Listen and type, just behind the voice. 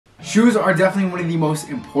Shoes are definitely one of the most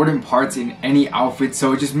important parts in any outfit,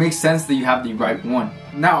 so it just makes sense that you have the right one.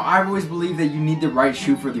 Now, I've always believed that you need the right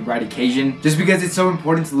shoe for the right occasion, just because it's so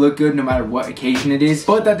important to look good no matter what occasion it is.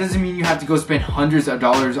 But that doesn't mean you have to go spend hundreds of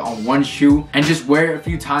dollars on one shoe and just wear it a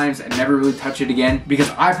few times and never really touch it again, because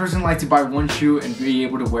I personally like to buy one shoe and be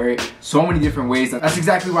able to wear it so many different ways. That's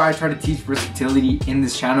exactly why I try to teach versatility in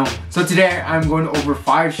this channel. So today I'm going over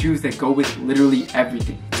 5 shoes that go with literally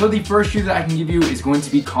everything. So the first shoe that I can give you is going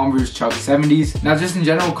to be Converse Chuck 70s. Now, just in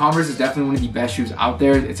general, Converse is definitely one of the best shoes out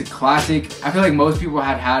there. It's a classic. I feel like most people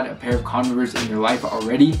had a pair of Converse in their life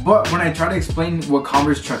already, but when I try to explain what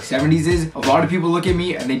Converse Chuck 70s is, a lot of people look at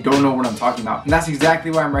me and they don't know what I'm talking about. And that's exactly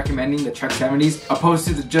why I'm recommending the Chuck 70s opposed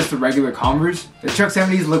to just the regular Converse. The Chuck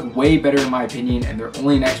 70s look way better in my opinion, and they're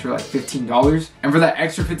only an extra like $15. And for that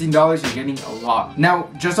extra $15, you're getting a lot. Now,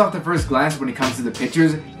 just off the first glance, when it comes to the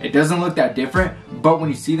pictures, it doesn't look that different, but when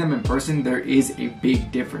you see them in person, there is a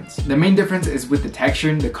big difference. The main difference is with the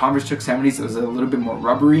texture. The Converse Chuck 70s is a little bit more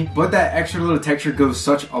rubbery, but that extra little texture goes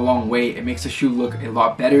such a long way. It makes the shoe look a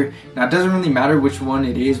lot better. Now, it doesn't really matter which one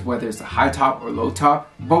it is, whether it's a high top or low top,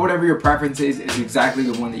 but whatever your preference is exactly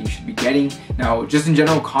the one that you should be getting. Now, just in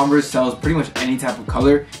general, Converse sells pretty much any type of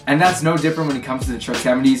color, and that's no different when it comes to the Chuck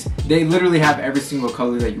 70s. They literally have every single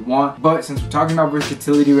color that you want, but since we're talking about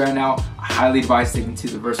versatility right now, I highly advise sticking to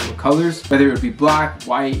the versatile colors, whether it be black,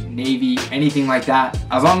 white, navy, anything like that.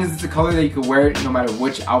 As long as it's a color that you can wear no matter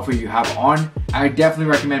which outfit you have on, I definitely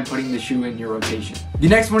recommend putting the shoe in your rotation. The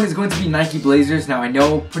next one is going to be Nike Blazers. Now, I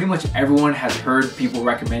know pretty much everyone has heard people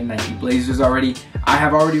recommend Nike Blazers already. I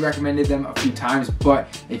have already recommended them a few times, but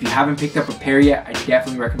if you haven't picked up a pair yet, I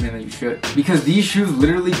definitely recommend that you should, because these shoes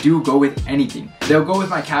literally do go with anything. They'll go with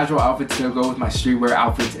my casual outfits, they'll go with my streetwear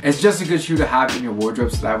outfits. It's just a good shoe to have in your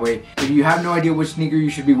wardrobe, so that way, if you have no idea which sneaker you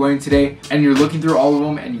should be wearing today, and you're looking through all of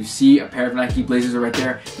them and you see a pair of Nike Blazers right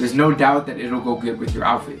there, there's no doubt that it'll go good with your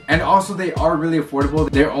outfit. And also, they are really affordable.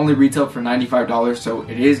 They're only retail for $95, so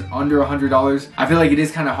it is under $100. I feel like it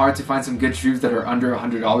is kind of hard to find some good shoes that are under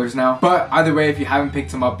 $100 now, but either way, if you haven't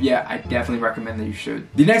picked them up yet, I definitely recommend that you should.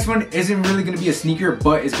 The next one isn't really going to be a sneaker,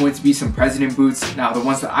 but it's going to be some President boots. Now, the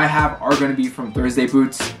ones that I have are going to be from Thursday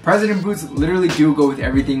Boots. President boots literally do go with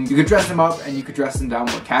everything. You could dress them up and you could dress them down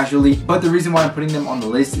more casually, but the reason why I'm putting them on the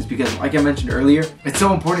list is because, like I mentioned earlier, it's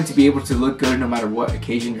so important to be able to look good no matter what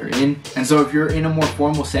occasion you're in. And so if you're in a more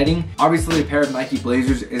formal setting, obviously a pair of Nike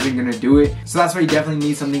Blazers isn't going to do it. So that's why you definitely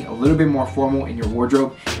need something a little bit more formal in your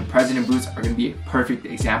wardrobe, and President boots are going to be a perfect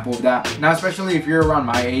example of that. Now, especially if you're around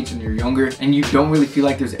my age and you're younger and you don't really feel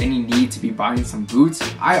like there's any need to be buying some boots,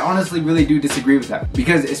 I honestly really do disagree with that,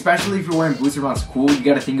 because especially if you're wearing boots around school, you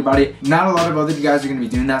got to think about it. Not a lot of other guys are going to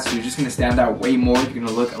be doing that, so you're just going to stand out way more. You're going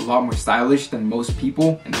to look a lot more stylish than most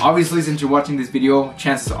people. And obviously, since you're watching this video,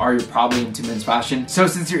 chances are you're probably into men's fashion. So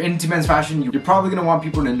since you're into men's fashion, you're probably going to want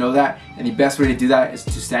people to know that, and the best way to do that is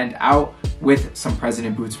to stand out with some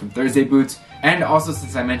President boots from Thursday Boots. And also,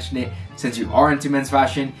 since I mentioned it, since you are into men's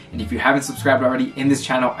fashion, and if you haven't subscribed already in this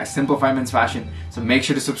channel, I simplify men's fashion, so make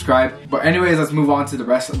sure to subscribe. But anyways, let's move on to the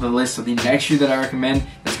rest of the list. So the next shoe that I recommend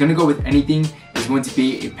that's going to go with anything is going to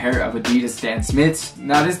be a pair of Adidas Stan Smiths.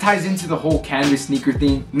 Now, this ties into the whole canvas sneaker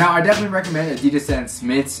thing. Now, I definitely recommend Adidas Stan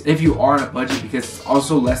Smiths if you are on a budget, because it's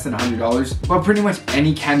also less than $100. But pretty much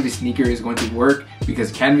any canvas sneaker is going to work,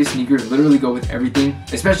 because canvas sneakers literally go with everything.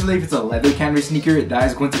 Especially if it's a leather canvas sneaker, that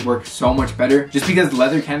is going to work so much better. Just because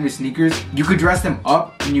leather canvas sneakers, you could dress them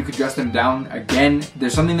up and you could dress them down. Again,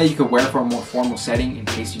 there's something that you could wear for a more formal setting in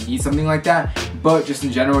case you need something like that. But just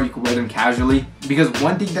in general, you could wear them casually. Because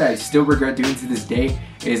one thing that I still regret doing to this day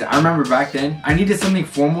is, I remember back then, I needed something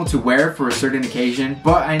formal to wear for a certain occasion,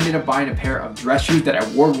 but I ended up buying a pair of dress shoes that I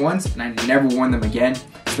wore once and I never worn them again.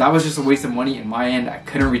 So that was just a waste of money in my end. I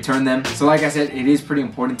couldn't return them. So like I said, it is pretty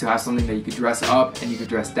important to have something that you could dress up and you could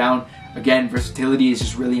dress down. Again, versatility is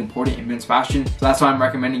just really important in men's fashion. So that's why I'm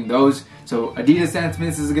recommending those. So Adidas Stan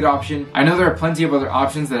Smiths is a good option. I know there are plenty of other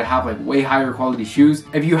options that have like way higher quality shoes.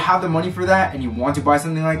 If you have the money for that and you want to buy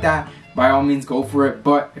something like that, by all means go for it.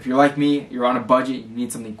 But if you're like me, you're on a budget, you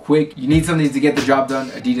need something quick, you need something to get the job done,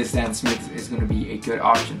 Adidas Stan Smiths is going to be a good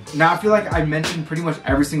option. Now, I feel like I mentioned pretty much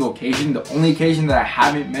every single occasion. The only occasion that I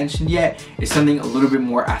haven't mentioned yet is something a little bit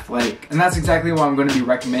more athletic, and that's exactly why I'm going to be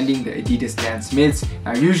recommending the Adidas Stan Smiths.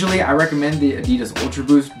 Now, usually I recommend the Adidas Ultra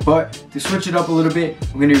Boost, but to switch it up a little bit,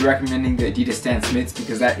 I'm going to be recommending the Adidas Stan Smiths,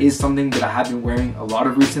 because that is something that I have been wearing a lot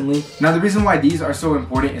of recently. Now, the reason why these are so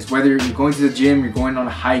important is whether you're going to the gym, you're going on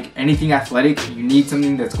a hike, anything anything athletic, you need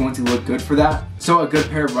something that's going to look good for that. So a good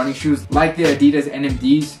pair of running shoes like the Adidas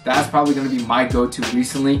NMDs, that's probably going to be my go-to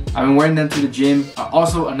recently. I've been wearing them to the gym.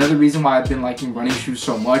 Also, another reason why I've been liking running shoes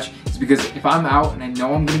so much is because if I'm out and I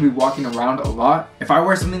know I'm going to be walking around a lot, if I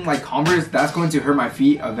wear something like Converse, that's going to hurt my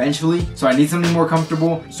feet eventually. So I need something more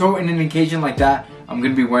comfortable. So in an occasion like that, I'm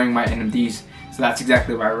going to be wearing my NMDs. So that's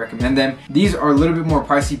exactly why I recommend them. These are a little bit more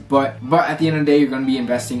pricey, but at the end of the day, you're going to be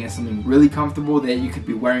investing in something really comfortable that you could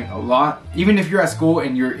be wearing a lot. Even if you're at school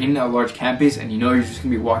and you're in a large campus and you know you're just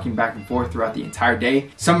going to be walking back and forth throughout the entire day,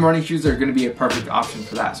 some running shoes are going to be a perfect option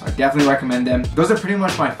for that. So I definitely recommend them. Those are pretty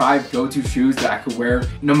much my 5 go-to shoes that I could wear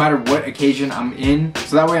no matter what occasion I'm in.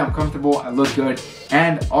 So that way I'm comfortable, I look good,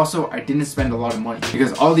 and also I didn't spend a lot of money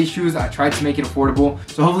because all these shoes, I tried to make it affordable.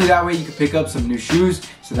 So hopefully that way you could pick up some new shoes,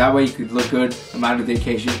 so that way you could look good no matter the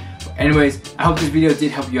occasion. But anyways, I hope this video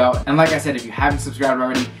did help you out. And like I said, if you haven't subscribed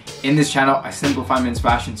already, in this channel, I simplify men's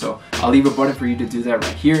fashion. So I'll leave a button for you to do that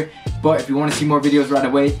right here. But if you want to see more videos right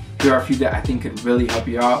away, here are a few that I think could really help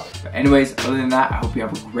you out. But anyways, other than that, I hope you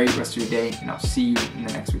have a great rest of your day, and I'll see you in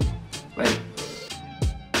the next video. Later.